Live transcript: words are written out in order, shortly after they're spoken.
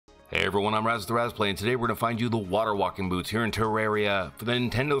Hey everyone, I'm Raz the Razplay, and today we're going to find you the water walking boots here in Terraria for the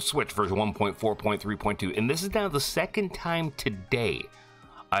Nintendo Switch version 1.4.3.2. And this is now the second time today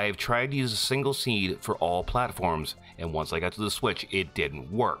I have tried to use a single seed for all platforms, and once I got to the Switch, it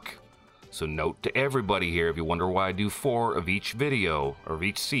didn't work. So note to everybody here, if you wonder why I do 4 of each video, or of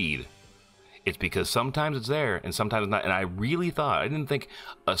each seed, it's because sometimes it's there and sometimes not. And I really thought, I didn't think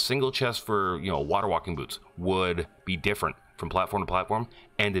a single chest for, water walking boots would be different from platform to platform,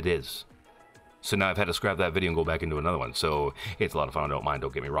 and it is. So now I've had to scrap that video and go back into another one. So it's a lot of fun, I don't mind,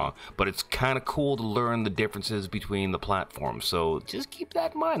 don't get me wrong. But it's kind of cool to learn the differences between the platforms. So just keep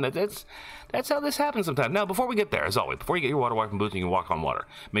that in mind. That's how this happens sometimes. Now, before we get there, as always, before you get your water walking boots and you can walk on water,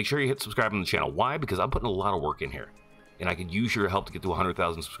 make sure you hit subscribe on the channel. Why? Because I'm putting a lot of work in here, and I could use your help to get to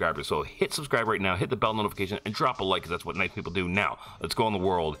 100,000 subscribers. So hit subscribe right now, hit the bell notification, and drop a like, because that's what nice people do. Now, let's go in the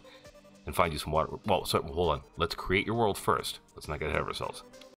world and find you some water. Well, sorry, hold on. Let's create your world first. Let's not get ahead of ourselves.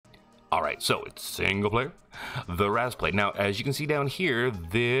 Alright, so it's single player, the Razplay. Now, as you can see down here,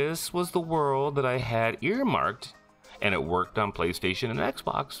 this was the world that I had earmarked, and it worked on PlayStation and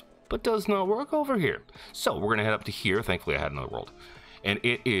Xbox, but does not work over here. So we're going to head up to here. Thankfully, I had another world. And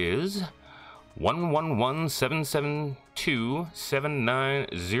it is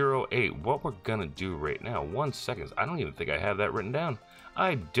 11177279008. What we're gonna do right now, 1 second. I don't even think I have that written down.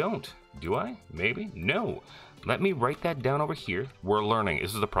 I don't. Do I? Maybe? No. Let me write that down over here. We're learning.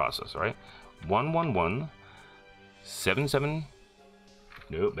 This is the process, all right? 11177.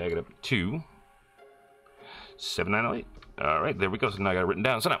 Nope, back it up. 27908. All right, there we go. So now I got it written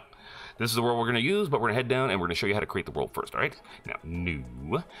down. So now, this is the world we're going to use, but we're going to head down and we're going to show you how to create the world first, all right? Now, new.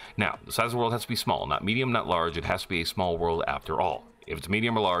 Now, the size of the world has to be small, not medium, not large. It has to be a small world after all. If it's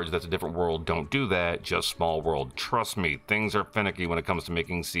medium or large, that's a different world. Don't do that. Just small world. Trust me, things are finicky when it comes to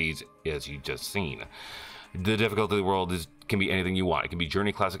making seeds, as you just seen. The difficulty of the world can be anything you want. It can be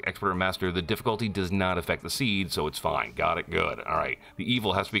Journey, Classic, Expert, or Master. The difficulty does not affect the seed, so it's fine. Got it? Good. All right. The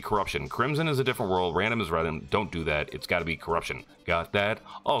evil has to be corruption. Crimson is a different world. Random is random. Don't do that. It's got to be corruption. Got that?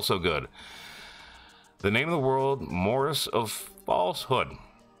 Also good. The name of the world, Morris of Falsehood.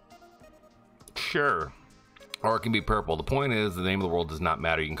 Sure. Or it can be purple. The point is, the name of the world does not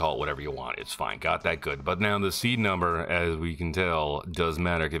matter. You can call it whatever you want. It's fine. Got that? Good. But now the seed number, as we can tell, does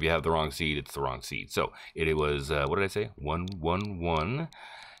matter. If you have the wrong seed, it's the wrong seed. So it was, what did I say?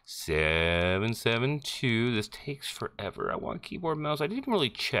 1117772. This takes forever. I want keyboard mouse. I didn't really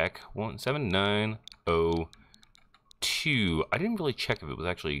check. 17902. I didn't really check if it was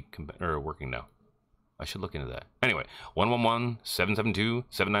actually working now. I should look into that. Anyway,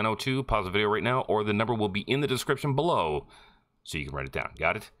 11177727902. Pause the video right now, or the number will be in the description below, so you can write it down.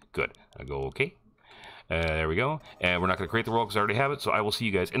 Got it? Good. I go okay. There we go. And we're not going to create the world because I already have it, so I will see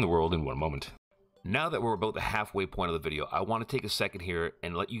you guys in the world in 1 moment. Now that we're about the halfway point of the video, I want to take a second here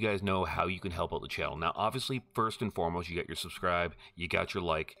and let you guys know how you can help out the channel. Now, obviously, first and foremost, you got your subscribe, you got your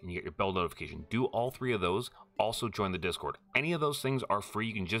like, and you get your bell notification. Do all 3 of those. Also, join the Discord. Any of those things are free.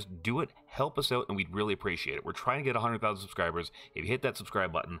 You can just do it, help us out, and we'd really appreciate it. We're trying to get 100,000 subscribers. If you hit that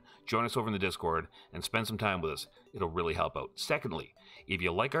subscribe button, join us over in the Discord, and spend some time with us. It'll really help out. Secondly, if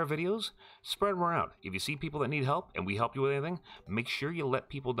you like our videos, spread them around. If you see people that need help, and we help you with anything, make sure you let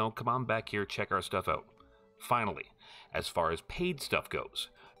people know, come on back here, check our stuff out. Finally, as far as paid stuff goes,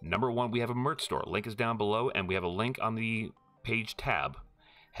 number 1, we have a merch store. Link is down below, and we have a link on the page tab.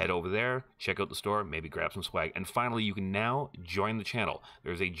 Head over there, check out the store, maybe grab some swag. And finally, you can now join the channel.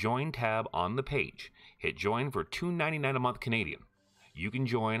 There's a join tab on the page. Hit join for $2.99 a month Canadian. You can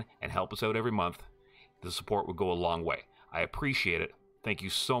join and help us out every month. The support would go a long way. I appreciate it. Thank you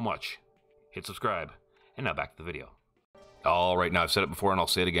so much. Hit subscribe. And now back to the video. All right, now I've said it before and I'll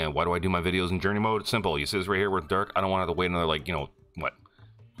say it again. Why do I do my videos in journey mode? It's simple. You see this right here where it's dark? I don't want to have to wait another,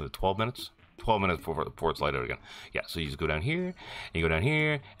 12 minutes? 12 minutes before it's light out again. Yeah, so you just go down here, and you go down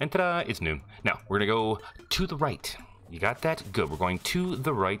here, and ta-da, it's noon. Now, we're going to go to the right. You got that? Good. We're going to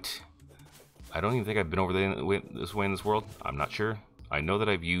the right. I don't even think I've been over this way in this world. I'm not sure. I know that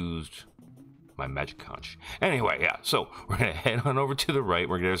I've used my magic conch. Anyway, yeah, so we're going to head on over to the right.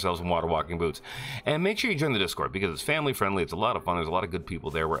 We're going to get ourselves some water walking boots. And make sure you join the Discord, because it's family friendly. It's a lot of fun. There's a lot of good people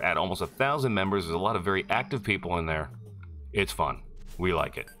there. We're at almost 1,000 members. There's a lot of very active people in there. It's fun. We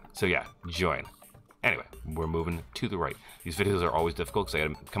like it. So yeah, join. Anyway, we're moving to the right. These videos are always difficult because I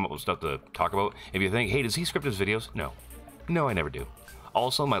gotta come up with stuff to talk about. If you think, hey, does he script his videos? No. No, I never do.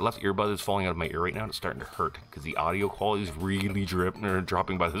 Also, my left earbud is falling out of my ear right now, and it's starting to hurt because the audio quality is really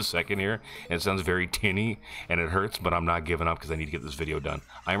dropping by the second here, and it sounds very tinny, and it hurts, but I'm not giving up because I need to get this video done.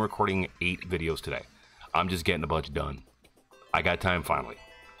 I'm recording 8 videos today. I'm just getting a bunch done. I got time finally.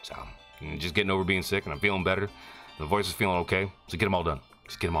 So, I'm just getting over being sick, and I'm feeling better. The voice is feeling okay, so get them all done.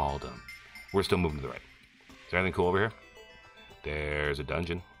 Just get them all done. We're still moving to the right. Is there anything cool over here? There's a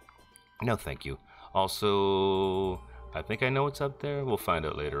dungeon. No, thank you. Also, I think I know what's up there. We'll find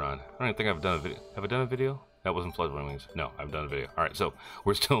out later on. I don't even think I've done a video. Have I done a video? That wasn't Flood Wings. No, I've done a video. All right, so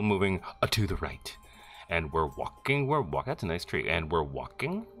we're still moving to the right. And we're walking. That's a nice tree. And we're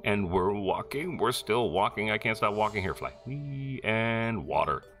walking. We're still walking. I can't stop walking here. Fly. And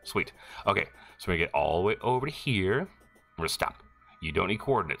water. Sweet. Okay, so we're going to get all the way over to here. We're going to stop. You don't need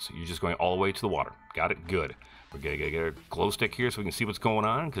coordinates. You're just going all the way to the water. Got it? Good. We're going to get a glow stick here so we can see what's going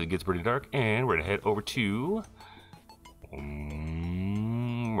on because it gets pretty dark. And we're going to head over to...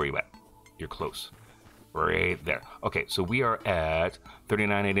 where you at? You're close. Right there. Okay, so we are at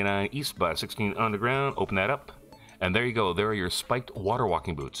 3989 east by 16 underground. Open that up. And there you go. There are your spiked water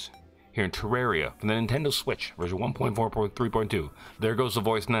walking boots. Here in Terraria from the Nintendo Switch, version 1.4.3.2. There goes the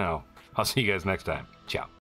voice now. I'll see you guys next time. Ciao.